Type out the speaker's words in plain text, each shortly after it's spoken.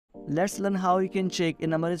Let's learn how you can check a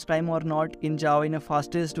number is prime or not in Java in a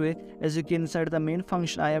fastest way. As you can inside the main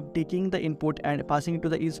function, I am taking the input and passing it to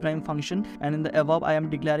the isPrime function, and in the above I am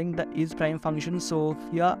declaring the isPrime function. So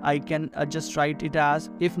here I can just write it as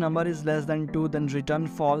if number is less than 2 then return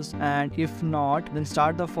false, and if not then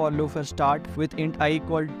start the for loop and start with int I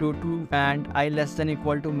equal to 2 and I less than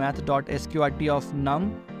equal to math.sqrt of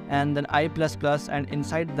num and then I plus plus, and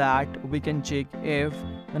inside that we can check if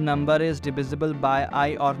the number is divisible by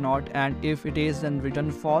I or not, and if it is then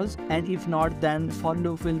return false, and if not then for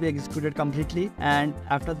loop will be executed completely, and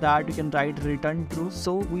after that you can write return true.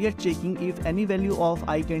 So we are checking if any value of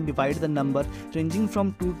I can divide the number ranging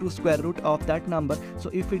from 2 to square root of that number. So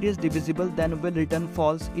if it is divisible then will return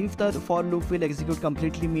false. If the for loop will execute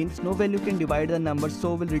completely means no value can divide the number,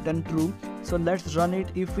 so will return true. So let's run it.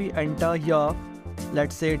 If we enter here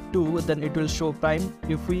let's say 2, then it will show prime.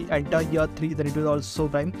 If we enter here 3, then it will also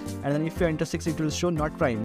prime, and then if you enter 6 it will show not prime.